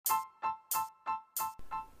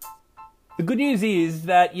The good news is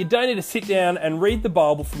that you don't need to sit down and read the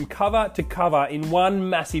Bible from cover to cover in one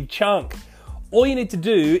massive chunk. All you need to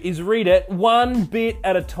do is read it one bit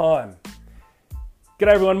at a time.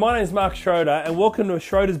 G'day everyone, my name is Mark Schroeder and welcome to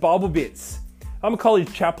Schroeder's Bible Bits. I'm a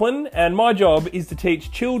college chaplain and my job is to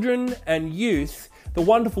teach children and youth the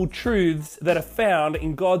wonderful truths that are found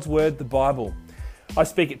in God's Word, the Bible. I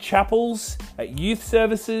speak at chapels, at youth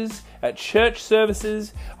services, at church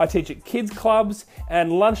services, I teach at kids clubs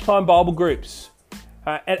and lunchtime Bible groups.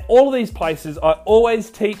 At all of these places I always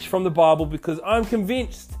teach from the Bible because I'm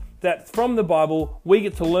convinced that from the Bible we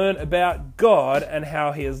get to learn about God and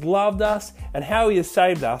how He has loved us and how He has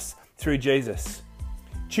saved us through Jesus.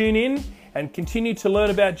 Tune in and continue to learn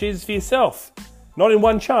about Jesus for yourself, not in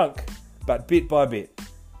one chunk, but bit by bit.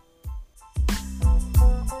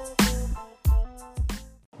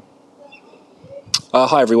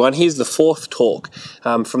 Hi everyone, here's the fourth talk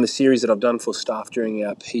from the series that I've done for staff during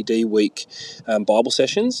our PD week Bible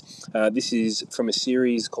sessions. This is from a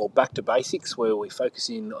series called Back to Basics, where we focus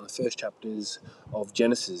in on the first chapters of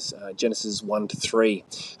Genesis, Genesis 1 to 3.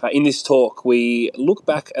 In this talk, we look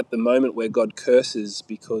back at the moment where God curses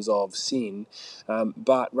because of sin,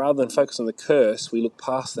 but rather than focus on the curse, we look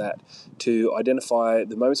past that to identify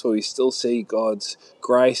the moments where we still see God's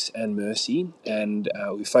grace and mercy, and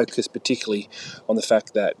we focus particularly on the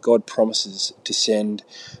fact that God promises to send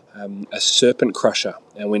a serpent crusher,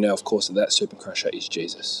 and we know, of course, that serpent crusher is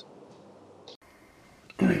Jesus.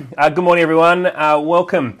 Good morning, everyone.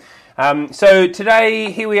 Welcome. So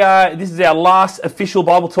today, here we are. This is our last official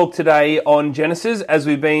Bible talk today on Genesis, as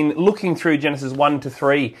we've been looking through Genesis 1 to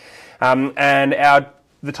 3. And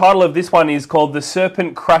the title of this one is called The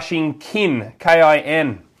Serpent Crushing Kin,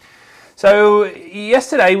 K-I-N. So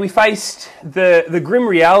yesterday we faced the grim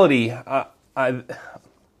reality.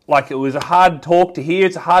 Like it was a hard talk to hear,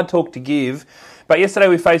 it's a hard talk to give. But yesterday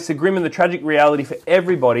we faced the grim and the tragic reality for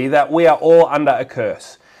everybody that we are all under a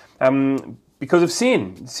curse. Because of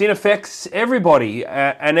sin. Sin affects everybody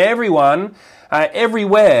and everyone,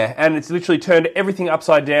 everywhere, and it's literally turned everything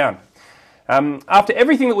upside down. After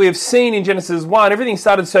everything that we have seen in Genesis 1, everything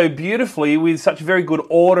started so beautifully with such very good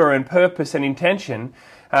order and purpose and intention.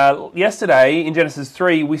 Yesterday in Genesis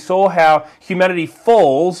 3, we saw how humanity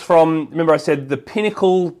falls from, remember I said, the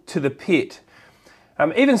pinnacle to the pit.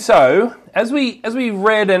 Even so, as we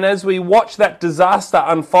read and as we watched that disaster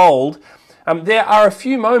unfold, there are a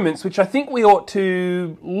few moments which I think we ought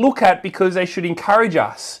to look at because they should encourage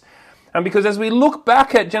us. Because as we look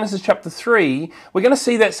back at Genesis chapter 3, we're going to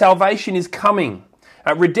see that salvation is coming.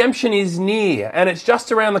 Redemption is near and it's just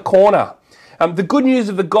around the corner. The good news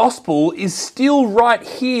of the gospel is still right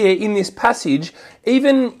here in this passage,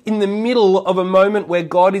 even in the middle of a moment where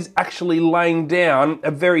God is actually laying down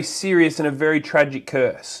a very serious and a very tragic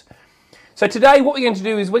curse. So today what we're going to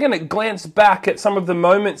do is we're going to glance back at some of the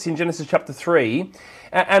moments in Genesis chapter 3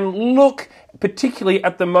 and look particularly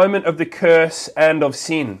at the moment of the curse and of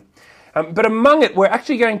sin. But among it, we're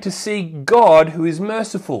actually going to see God who is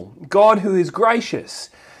merciful, God who is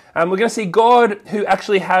gracious. We're going to see God who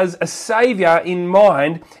actually has a saviour in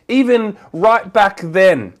mind, even right back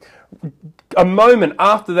then. A moment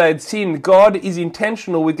after they had sinned, God is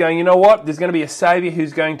intentional with going, you know what, there's going to be a saviour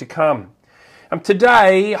who's going to come.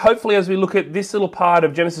 Today, hopefully as we look at this little part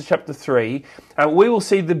of Genesis chapter 3, we will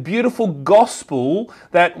see the beautiful gospel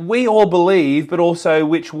that we all believe, but also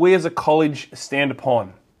which we as a college stand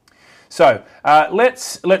upon. So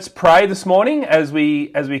let's pray this morning as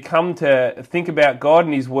we come to think about God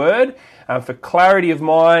and His Word, for clarity of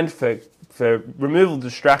mind, for removal of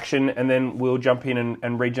distraction, and then we'll jump in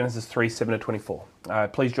and read Genesis 3, 7 to 24.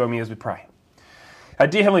 Please join me as we pray.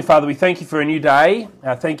 Dear Heavenly Father, we thank You for a new day.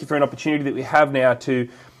 Thank You for an opportunity that we have now to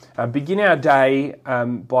begin our day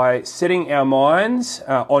by setting our minds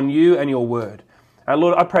on You and Your Word.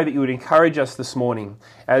 Lord, I pray that You would encourage us this morning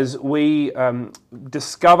as we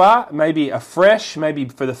discover, maybe afresh, maybe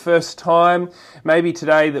for the first time, maybe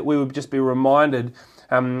today that we would just be reminded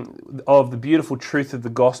of the beautiful truth of the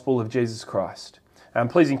gospel of Jesus Christ.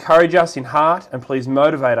 Please encourage us in heart and please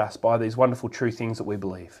motivate us by these wonderful true things that we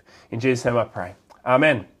believe. In Jesus' name I pray.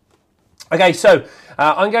 Amen. Okay, so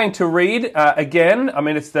I'm going to read again.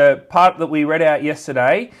 It's the part that we read out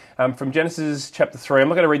yesterday from Genesis chapter 3. I'm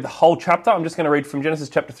not going to read the whole chapter. I'm just going to read from Genesis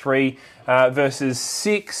chapter 3, verses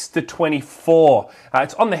 6 to 24.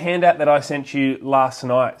 It's on the handout that I sent you last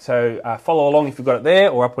night. So follow along if you've got it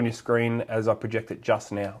there or up on your screen as I project it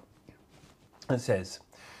just now. It says,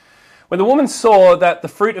 When the woman saw that the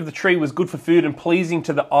fruit of the tree was good for food and pleasing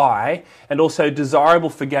to the eye, and also desirable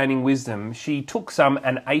for gaining wisdom, she took some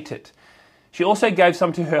and ate it. She also gave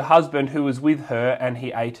some to her husband who was with her, and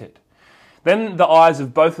he ate it. Then the eyes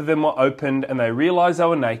of both of them were opened, and they realized they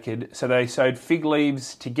were naked, so they sewed fig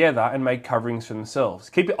leaves together and made coverings for themselves.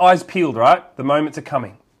 Keep your eyes peeled, right? The moments are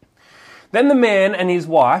coming. Then the man and his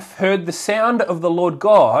wife heard the sound of the Lord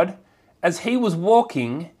God as he was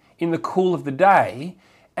walking in the cool of the day,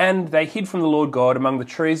 and they hid from the Lord God among the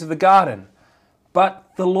trees of the garden. But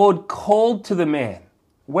the Lord called to the man,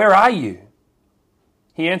 "Where are you?"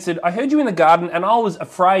 He answered, "I heard you in the garden, and I was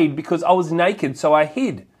afraid because I was naked, so I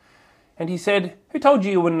hid." And he said, "Who told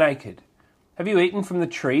you you were naked? Have you eaten from the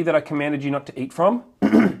tree that I commanded you not to eat from?"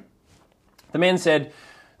 The man said,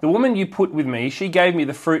 "The woman you put with me, she gave me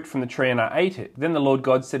the fruit from the tree and I ate it." Then the Lord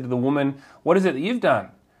God said to the woman, "What is it that you've done?"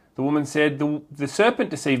 The woman said, The serpent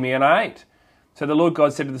deceived me and I ate." So the Lord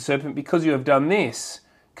God said to the serpent, "Because you have done this,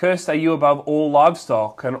 cursed are you above all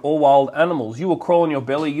livestock and all wild animals. You will crawl on your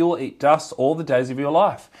belly, you will eat dust all the days of your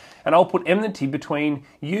life. And I'll put enmity between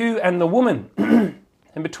you and the woman,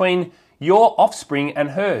 and between your offspring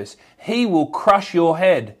and hers. He will crush your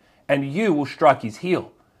head, and you will strike his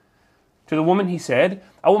heel." To the woman he said,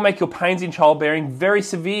 "I will make your pains in childbearing very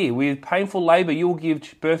severe. With painful labour you will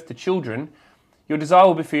give birth to children. Your desire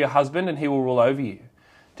will be for your husband, and he will rule over you."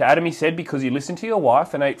 To Adam he said, "Because you listened to your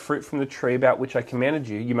wife and ate fruit from the tree about which I commanded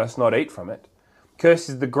you, you must not eat from it. Cursed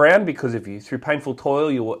is the ground because of you. Through painful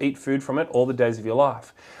toil you will eat food from it all the days of your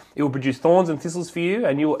life. It will produce thorns and thistles for you,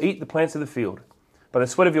 and you will eat the plants of the field. By the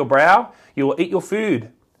sweat of your brow you will eat your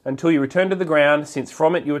food until you return to the ground, since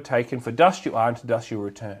from it you were taken, for dust you are, and to dust you will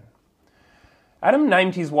return." Adam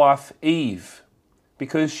named his wife Eve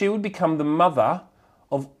because she would become the mother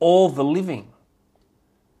of all the living.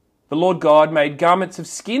 The Lord God made garments of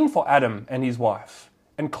skin for Adam and his wife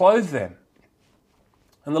and clothed them.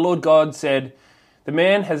 And the Lord God said, "The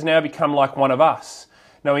man has now become like one of us,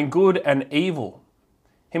 knowing good and evil.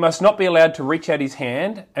 He must not be allowed to reach out his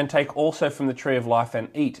hand and take also from the tree of life and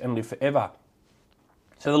eat and live forever."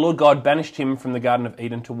 So the Lord God banished him from the Garden of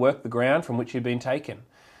Eden to work the ground from which he had been taken.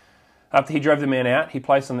 After he drove the man out, he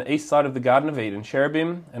placed on the east side of the Garden of Eden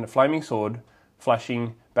cherubim and a flaming sword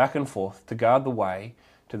flashing back and forth to guard the way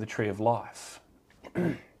to the tree of life.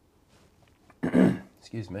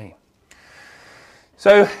 Excuse me.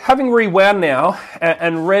 So, having rewound now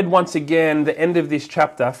and read once again the end of this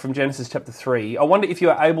chapter from Genesis chapter 3, I wonder if you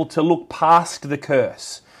are able to look past the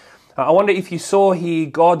curse. I wonder if you saw here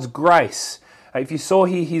God's grace, if you saw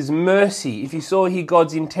here his mercy, if you saw here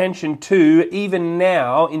God's intention to, even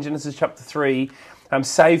now in Genesis chapter 3,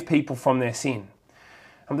 save people from their sin.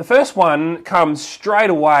 The first one comes straight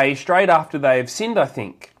away, straight after they have sinned, I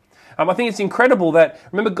think. I think it's incredible that,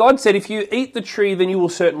 remember, God said, if you eat the tree, then you will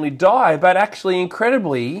certainly die. But actually,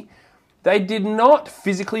 incredibly, they did not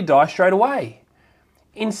physically die straight away.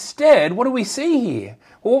 Instead, what do we see here?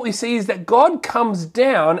 Well, what we see is that God comes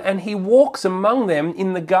down and he walks among them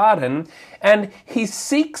in the garden and he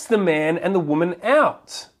seeks the man and the woman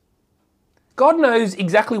out. God knows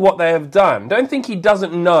exactly what they have done. Don't think he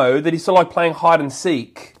doesn't know, that he's sort of like playing hide and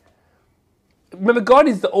seek. Remember, God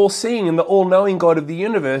is the all-seeing and the all-knowing God of the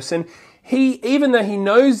universe, and he, even though he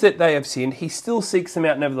knows that they have sinned, he still seeks them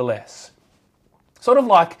out nevertheless. Sort of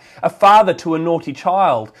like a father to a naughty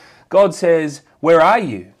child. God says, "Where are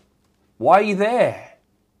you? Why are you there?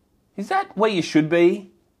 Is that where you should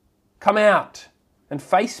be? Come out and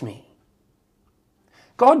face me."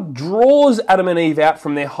 God draws Adam and Eve out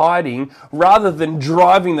from their hiding rather than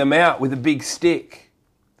driving them out with a big stick.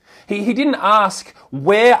 He didn't ask,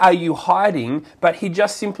 "Where are you hiding?" but he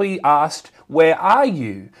just simply asked, "Where are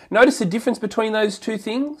you?" Notice the difference between those two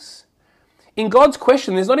things? In God's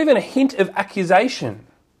question, there's not even a hint of accusation.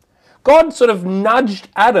 God sort of nudged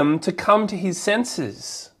Adam to come to his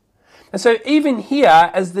senses. And so even here,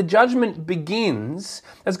 as the judgment begins,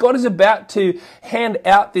 as God is about to hand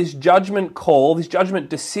out this judgment call, this judgment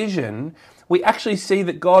decision, we actually see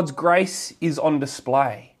that God's grace is on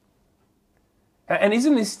display. And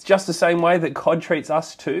isn't this just the same way that God treats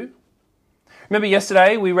us too? Remember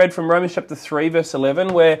yesterday we read from Romans chapter 3 verse 11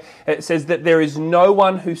 where it says that there is no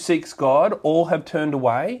one who seeks God, all have turned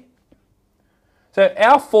away. So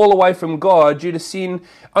our fall away from God due to sin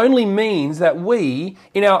only means that we,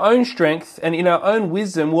 in our own strength and in our own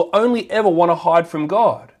wisdom, will only ever want to hide from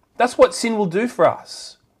God. That's what sin will do for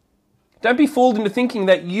us. Don't be fooled into thinking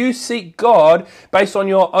that you seek God based on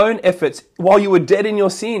your own efforts while you were dead in your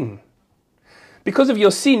sin. Because of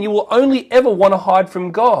your sin, you will only ever want to hide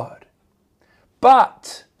from God.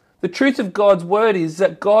 But the truth of God's word is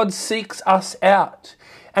that God seeks us out.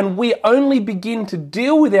 And we only begin to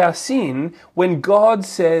deal with our sin when God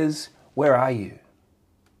says, "Where are you?"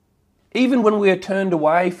 Even when we are turned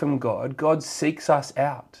away from God, God seeks us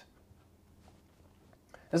out.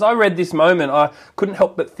 As I read this moment, I couldn't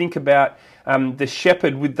help but think about the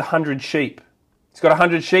shepherd with the 100 sheep. He's got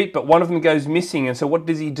 100 sheep, but one of them goes missing. And so what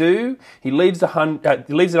does he do? He leaves the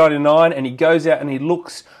 99 and he goes out and he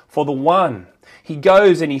looks for the one. He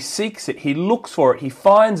goes and he seeks it. He looks for it. He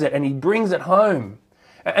finds it and he brings it home.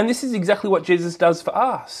 And this is exactly what Jesus does for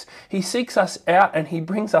us. He seeks us out and he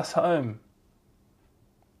brings us home.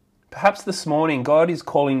 Perhaps this morning God is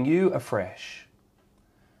calling you afresh.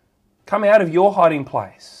 Come out of your hiding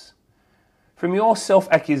place, from your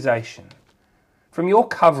self-accusation, from your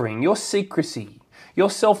covering, your secrecy, your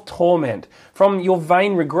self-torment, from your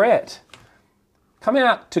vain regret. Come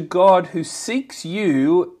out to God who seeks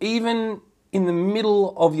you even in the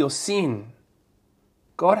middle of your sin.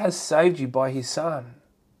 God has saved you by his Son.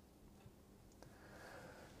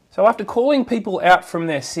 So after calling people out from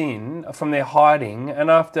their sin, from their hiding,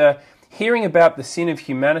 and after hearing about the sin of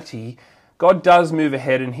humanity, God does move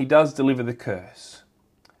ahead and he does deliver the curse.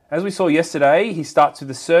 As we saw yesterday, he starts with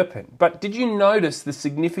the serpent. But did you notice the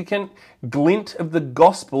significant glint of the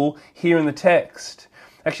gospel here in the text?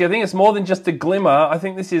 Actually, I think it's more than just a glimmer. I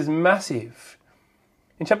think this is massive.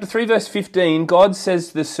 In chapter 3, verse 15, God says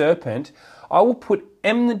to the serpent, I will put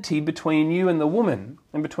enmity between you and the woman,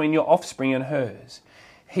 and between your offspring and hers.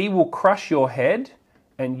 He will crush your head,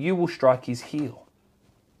 and you will strike his heel.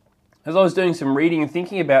 As I was doing some reading and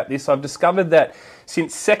thinking about this, I've discovered that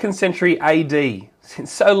since 2nd century AD,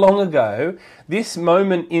 since so long ago, this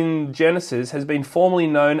moment in Genesis has been formally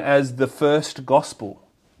known as the first gospel.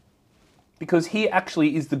 Because here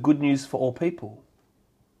actually is the good news for all people.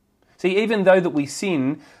 See, even though that we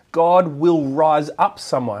sin, God will rise up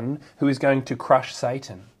someone who is going to crush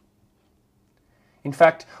Satan. In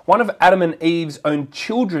fact, one of Adam and Eve's own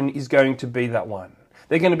children is going to be that one.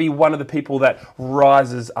 They're going to be one of the people that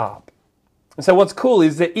rises up. And so what's cool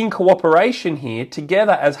is that in cooperation here,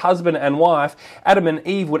 together as husband and wife, Adam and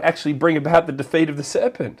Eve would actually bring about the defeat of the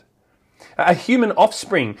serpent. A human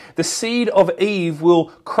offspring, the seed of Eve, will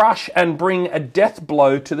crush and bring a death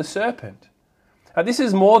blow to the serpent. This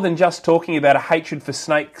is more than just talking about a hatred for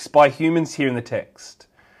snakes by humans here in the text.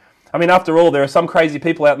 I mean, after all, there are some crazy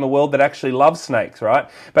people out in the world that actually love snakes, right?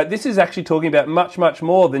 But this is actually talking about much, much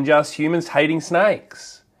more than just humans hating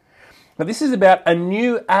snakes. Now, this is about a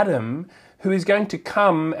new Adam who is going to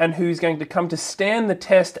come and who is going to come to stand the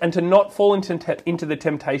test and to not fall into the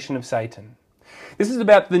temptation of Satan. This is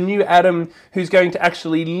about the new Adam who's going to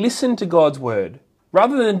actually listen to God's word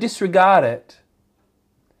rather than disregard it.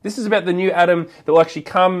 This is about the new Adam that will actually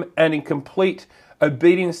come and in complete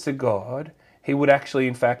obedience to God, he would actually,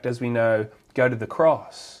 in fact, as we know, go to the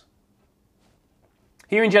cross.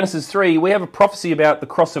 Here in Genesis 3, we have a prophecy about the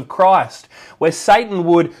cross of Christ, where Satan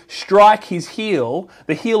would strike his heel,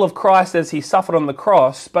 the heel of Christ as he suffered on the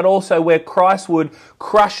cross, but also where Christ would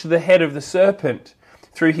crush the head of the serpent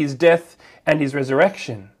through his death and his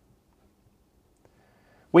resurrection.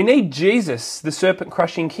 We need Jesus, the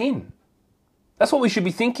serpent-crushing king. That's what we should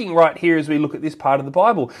be thinking right here as we look at this part of the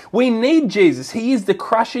Bible. We need Jesus. He is the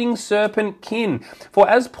crushing serpent king. For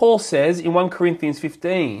as Paul says in 1 Corinthians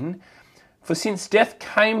 15, for since death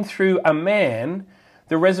came through a man,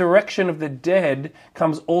 the resurrection of the dead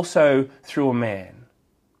comes also through a man.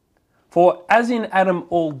 For as in Adam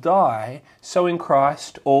all die, so in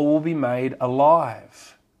Christ all will be made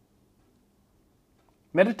alive.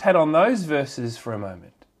 Meditate on those verses for a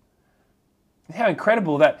moment. How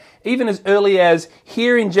incredible that even as early as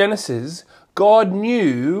here in Genesis, God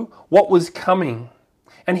knew what was coming.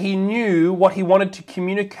 And he knew what he wanted to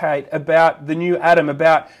communicate about the new Adam,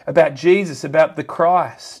 about Jesus, about the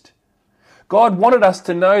Christ. God wanted us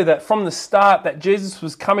to know that from the start that Jesus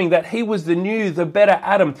was coming, that he was the new, the better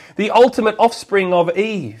Adam, the ultimate offspring of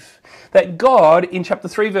Eve. That God, in chapter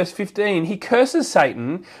 3, verse 15, he curses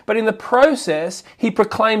Satan, but in the process, he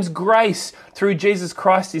proclaims grace through Jesus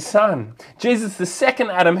Christ, his Son. Jesus, the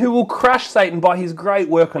second Adam, who will crush Satan by his great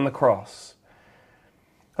work on the cross.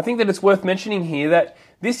 I think that it's worth mentioning here that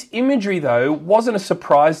this imagery, though, wasn't a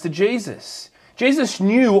surprise to Jesus. Jesus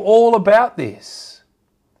knew all about this.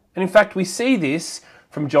 And in fact, we see this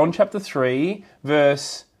from John chapter 3,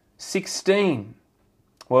 verse 16.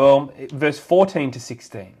 Well, verse 14 to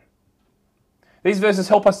 16. These verses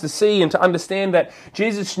help us to see and to understand that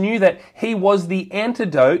Jesus knew that he was the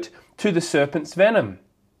antidote to the serpent's venom.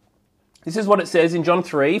 This is what it says in John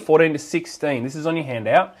 3, 14 to 16. This is on your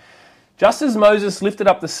handout. Just as Moses lifted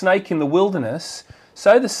up the snake in the wilderness,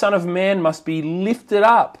 so the Son of Man must be lifted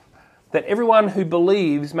up, that everyone who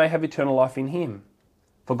believes may have eternal life in him.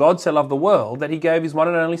 For God so loved the world that he gave his one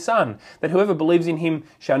and only Son, that whoever believes in him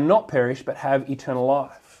shall not perish but have eternal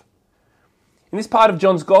life. In this part of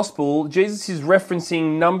John's Gospel, Jesus is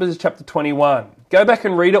referencing Numbers chapter 21. Go back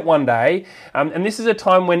and read it one day. And this is a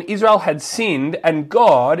time when Israel had sinned, and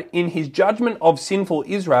God, in his judgment of sinful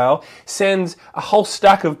Israel, sends a whole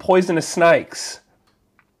stack of poisonous snakes.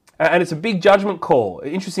 And it's a big judgment call.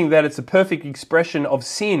 Interesting that it's a perfect expression of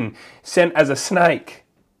sin sent as a snake.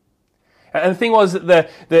 And the thing was that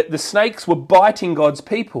the snakes were biting God's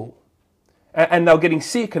people. And they were getting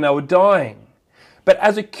sick and they were dying. But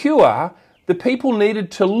as a cure, the people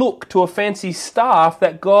needed to look to a fancy staff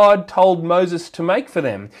that God told Moses to make for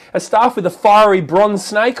them. A staff with a fiery bronze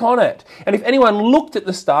snake on it. And if anyone looked at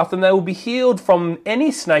the staff, then they would be healed from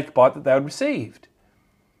any snake bite that they had received.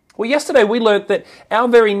 Well, yesterday we learnt that our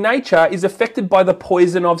very nature is affected by the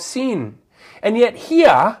poison of sin. And yet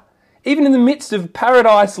here, even in the midst of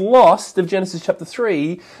paradise lost of Genesis chapter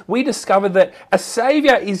 3, we discover that a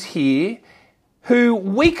Saviour is here who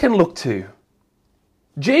we can look to.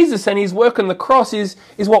 Jesus and his work on the cross is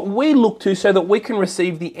what we look to so that we can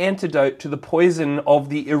receive the antidote to the poison of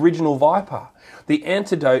the original viper, the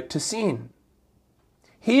antidote to sin.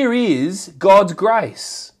 Here is God's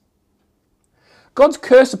grace. God's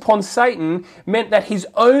curse upon Satan meant that his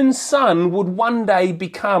own son would one day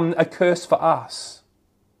become a curse for us.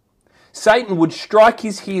 Satan would strike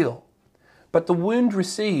his heel, but the wound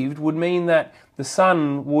received would mean that the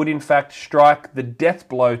son would in fact strike the death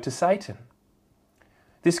blow to Satan.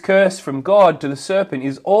 This curse from God to the serpent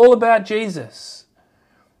is all about Jesus.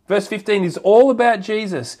 Verse 15 is all about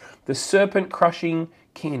Jesus, the serpent-crushing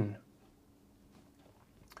king.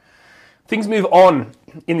 Things move on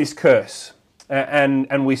in this curse.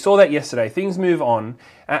 And we saw that yesterday. Things move on.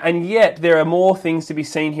 And yet there are more things to be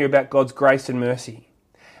seen here about God's grace and mercy.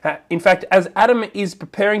 In fact, as Adam is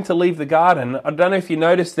preparing to leave the garden, I don't know if you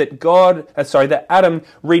noticed that that Adam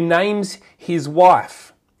renames his wife.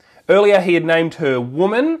 Earlier he had named her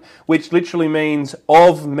woman, which literally means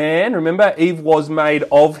of man. Remember, Eve was made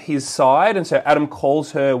of his side, and so Adam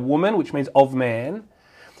calls her woman, which means of man.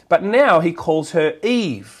 But now he calls her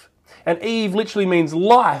Eve. And Eve literally means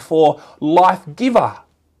life or life giver.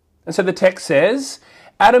 And so the text says,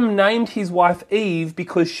 Adam named his wife Eve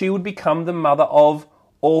because she would become the mother of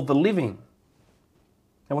all the living.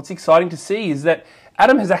 And what's exciting to see is that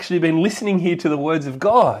Adam has actually been listening here to the words of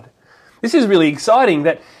God. This is really exciting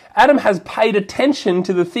that Adam has paid attention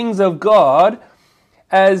to the things of God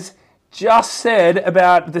as just said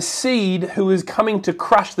about the seed who is coming to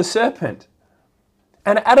crush the serpent.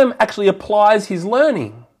 And Adam actually applies his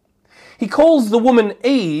learning. He calls the woman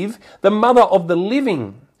Eve the mother of the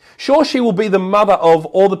living. Sure, she will be the mother of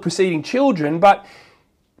all the preceding children, but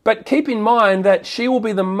keep in mind that she will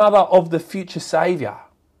be the mother of the future Saviour.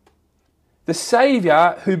 The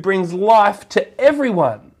Saviour who brings life to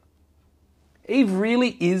everyone. Eve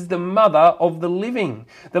really is the mother of the living,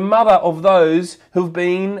 the mother of those who've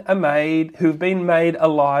been made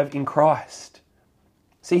alive in Christ.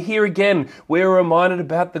 See, here again, we're reminded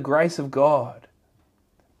about the grace of God.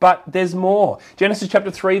 But there's more. Genesis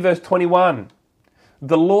chapter 3, verse 21.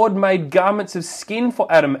 The Lord made garments of skin for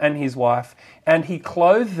Adam and his wife, and he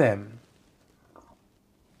clothed them.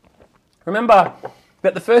 Remember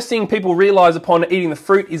that the first thing people realize upon eating the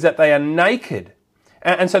fruit is that they are naked.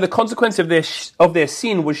 And so the consequence of their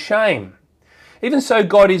sin was shame. Even so,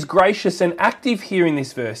 God is gracious and active here in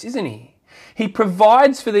this verse, isn't he? He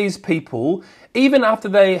provides for these people even after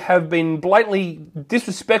they have been blatantly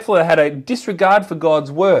disrespectful, they had a disregard for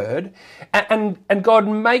God's word, and God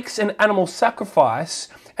makes an animal sacrifice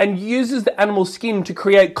and uses the animal skin to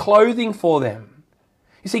create clothing for them.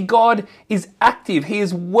 You see, God is active, he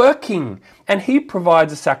is working, and he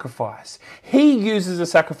provides a sacrifice. He uses a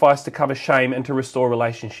sacrifice to cover shame and to restore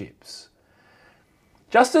relationships.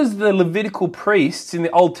 Just as the Levitical priests in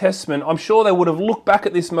the Old Testament, I'm sure they would have looked back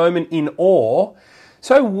at this moment in awe,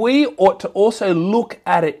 so we ought to also look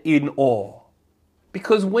at it in awe.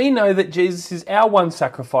 Because we know that Jesus is our one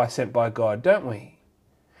sacrifice sent by God, don't we?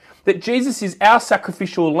 That Jesus is our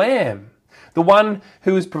sacrificial lamb, the one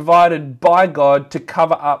who is provided by God to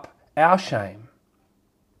cover up our shame.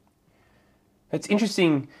 It's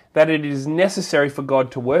interesting that it is necessary for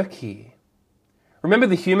God to work here. Remember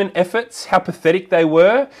the human efforts, how pathetic they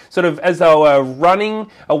were? Sort of as they were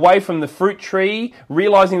running away from the fruit tree,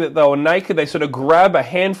 realizing that they were naked, they sort of grab a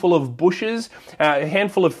handful of bushes, a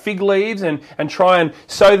handful of fig leaves and try and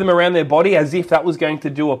sew them around their body as if that was going to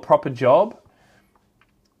do a proper job.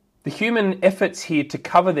 The human efforts here to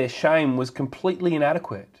cover their shame was completely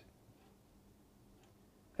inadequate.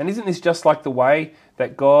 And isn't this just like the way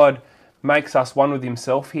that God makes us one with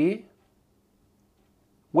himself here?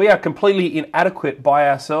 We are completely inadequate by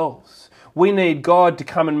ourselves. We need God to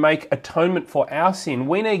come and make atonement for our sin.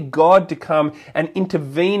 We need God to come and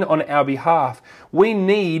intervene on our behalf. We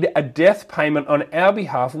need a death payment on our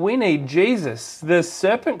behalf. We need Jesus, the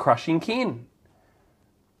serpent-crushing king.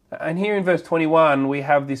 And here in verse 21, we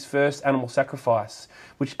have this first animal sacrifice,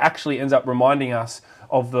 which actually ends up reminding us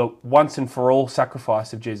of the once and for all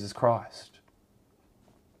sacrifice of Jesus Christ.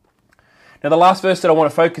 Now, the last verse that I want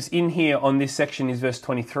to focus in here on this section is verse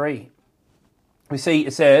 23. We see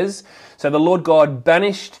it says, "So the Lord God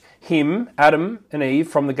banished him, Adam and Eve,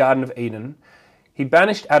 from the Garden of Eden. He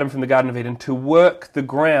banished Adam from the Garden of Eden to work the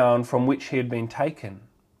ground from which he had been taken."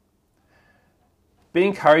 Be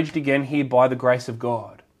encouraged again here by the grace of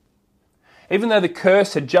God. Even though the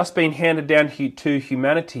curse had just been handed down to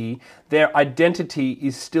humanity, their identity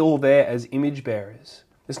is still there as image bearers.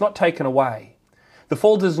 It's not taken away. The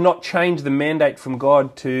fall does not change the mandate from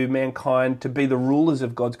God to mankind to be the rulers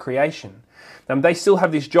of God's creation. They still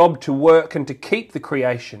have this job to work and to keep the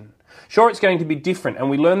creation. Sure, it's going to be different, and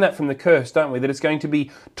we learn that from the curse, don't we? That it's going to be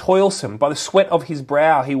toilsome. By the sweat of his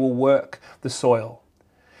brow he will work the soil.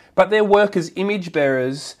 But their work as image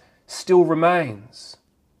bearers still remains.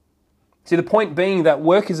 See, the point being that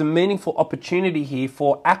work is a meaningful opportunity here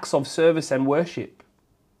for acts of service and worship.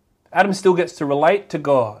 Adam still gets to relate to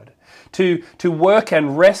God, to work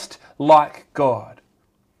and rest like God.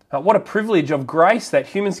 What a privilege of grace that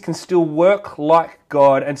humans can still work like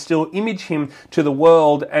God and still image him to the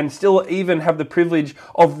world and still even have the privilege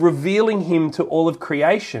of revealing him to all of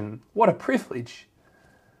creation. What a privilege.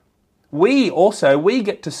 We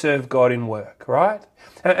get to serve God in work, right?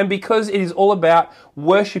 And because it is all about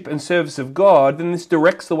worship and service of God, then this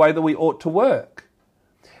directs the way that we ought to work.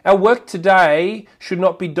 Our work today should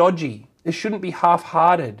not be dodgy. It shouldn't be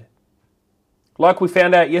half-hearted. Like we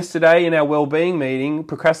found out yesterday in our well-being meeting,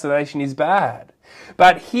 procrastination is bad.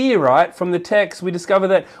 But here, right, from the text, we discover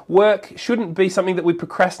that work shouldn't be something that we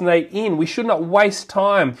procrastinate in. We should not waste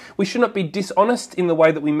time. We should not be dishonest in the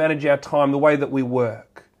way that we manage our time, the way that we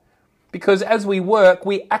work. Because as we work,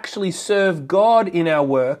 we actually serve God in our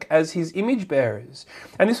work as his image bearers.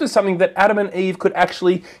 And this was something that Adam and Eve could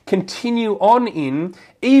actually continue on in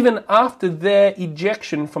even after their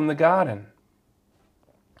ejection from the garden.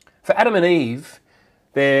 For Adam and Eve,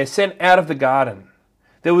 they're sent out of the garden.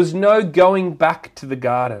 There was no going back to the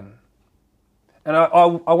garden. And I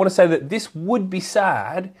want to say that this would be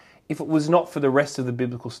sad if it was not for the rest of the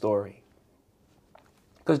biblical story.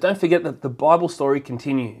 Because don't forget that the Bible story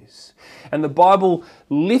continues. And the Bible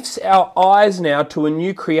lifts our eyes now to a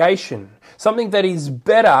new creation, something that is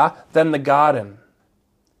better than the garden.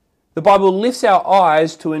 The Bible lifts our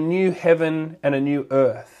eyes to a new heaven and a new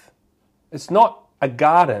earth. It's not a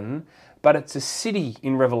garden, but it's a city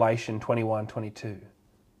in Revelation 21:22.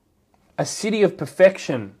 A city of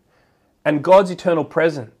perfection and God's eternal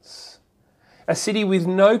presence. A city with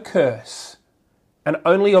no curse and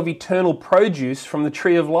only of eternal produce from the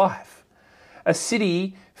tree of life. A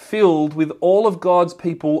city filled with all of God's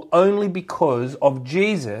people only because of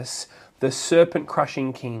Jesus, the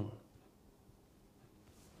serpent-crushing King.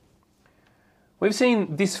 We've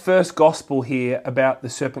seen this first gospel here about the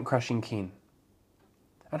serpent-crushing King.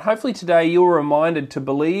 And hopefully today you are reminded to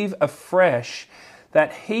believe afresh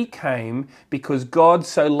that he came because God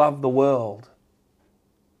so loved the world.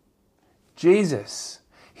 Jesus,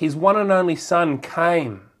 his one and only Son,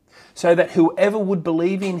 came so that whoever would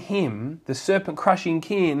believe in him, the serpent-crushing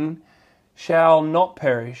King, shall not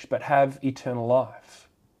perish but have eternal life.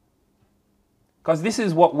 Because this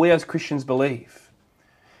is what we as Christians believe.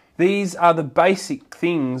 These are the basic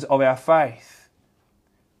things of our faith.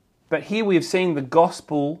 But here we have seen the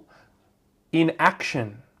gospel in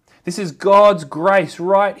action. This is God's grace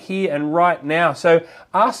right here and right now. So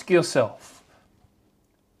ask yourself,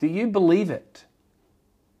 do you believe it?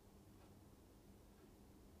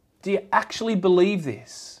 Do you actually believe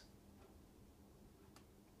this?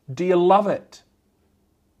 Do you love it?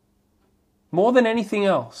 More than anything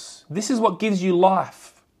else, this is what gives you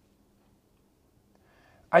life.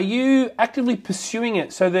 Are you actively pursuing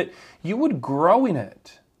it so that you would grow in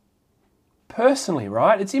it? Personally,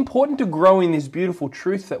 right? It's important to grow in this beautiful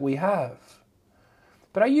truth that we have.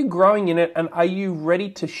 But are you growing in it and are you ready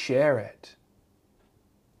to share it?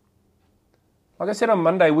 Like I said on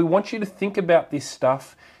Monday, we want you to think about this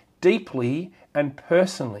stuff deeply and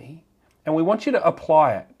personally, and we want you to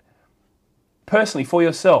apply it personally for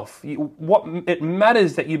yourself. It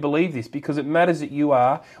matters that you believe this because it matters that you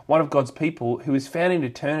are one of God's people who is found in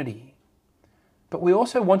eternity. But we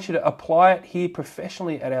also want you to apply it here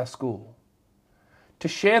professionally at our school. To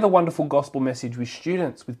share the wonderful gospel message with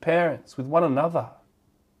students, with parents, with one another.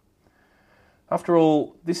 After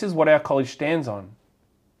all, this is what our college stands on.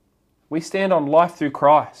 We stand on life through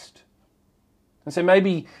Christ. And so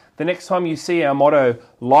maybe the next time you see our motto,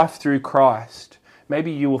 life through Christ,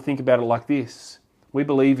 maybe you will think about it like this. We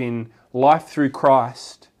believe in life through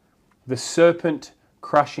Christ, the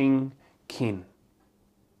serpent-crushing kin.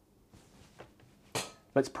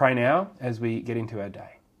 Let's pray now as we get into our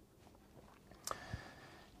day.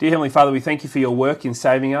 Dear Heavenly Father, we thank you for your work in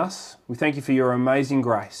saving us. We thank you for your amazing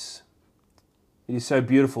grace. It is so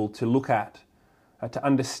beautiful to look at, to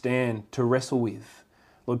understand, to wrestle with.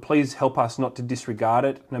 Lord, please help us not to disregard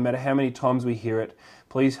it, no matter how many times we hear it.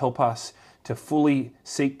 Please help us to fully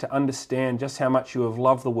seek to understand just how much you have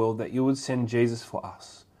loved the world, that you would send Jesus for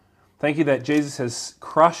us. Thank you that Jesus has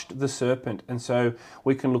crushed the serpent, and so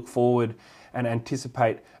we can look forward and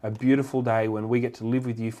anticipate a beautiful day when we get to live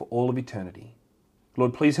with you for all of eternity.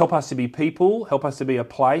 Lord, please help us to be people, help us to be a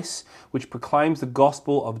place which proclaims the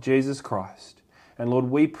gospel of Jesus Christ. And Lord,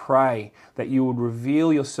 we pray that you would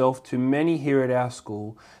reveal yourself to many here at our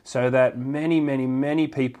school so that many, many, many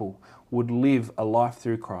people would live a life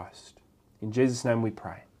through Christ. In Jesus' name we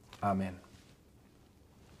pray. Amen.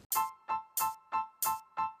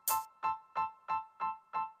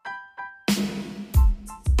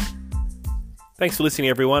 Thanks for listening,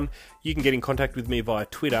 everyone. You can get in contact with me via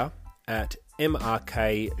Twitter at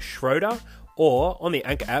MRKSchroeder, or on the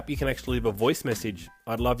Anchor app, you can actually leave a voice message.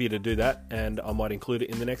 I'd love you to do that, and I might include it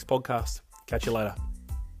in the next podcast. Catch you later.